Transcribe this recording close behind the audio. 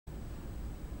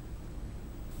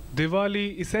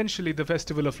Diwali, essentially the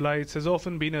festival of lights, has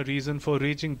often been a reason for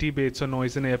raging debates on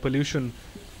noise and air pollution.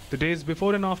 The days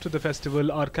before and after the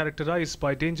festival are characterized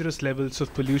by dangerous levels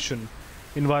of pollution.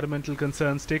 Environmental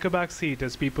concerns take a back seat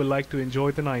as people like to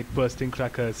enjoy the night bursting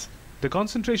crackers. The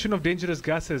concentration of dangerous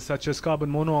gases such as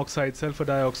carbon monoxide, sulfur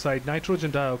dioxide,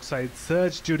 nitrogen dioxide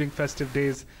surge during festive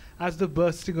days as the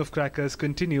bursting of crackers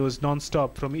continues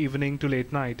non-stop from evening to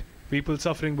late night. People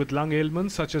suffering with lung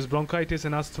ailments such as bronchitis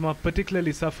and asthma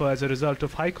particularly suffer as a result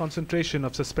of high concentration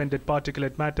of suspended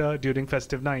particulate matter during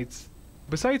festive nights.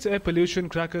 Besides air pollution,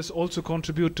 crackers also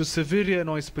contribute to severe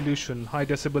noise pollution. High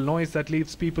decibel noise that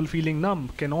leaves people feeling numb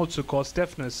can also cause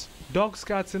deafness. Dogs,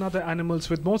 cats and other animals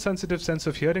with more sensitive sense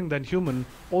of hearing than human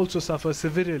also suffer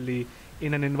severely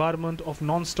in an environment of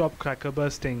non-stop cracker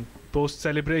bursting.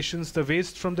 Post-celebrations, the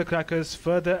waste from the crackers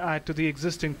further add to the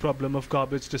existing problem of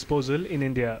garbage disposal in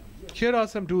India. Here are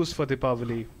some do's for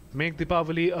Diwali. Make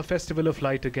Diwali a festival of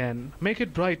light again. Make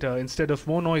it brighter instead of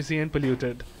more noisy and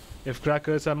polluted. If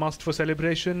crackers are must for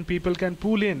celebration, people can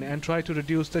pool in and try to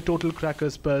reduce the total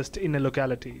crackers burst in a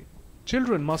locality.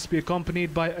 Children must be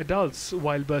accompanied by adults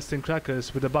while bursting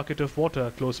crackers with a bucket of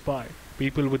water close by.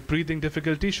 People with breathing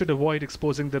difficulty should avoid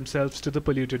exposing themselves to the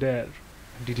polluted air.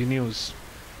 DD News.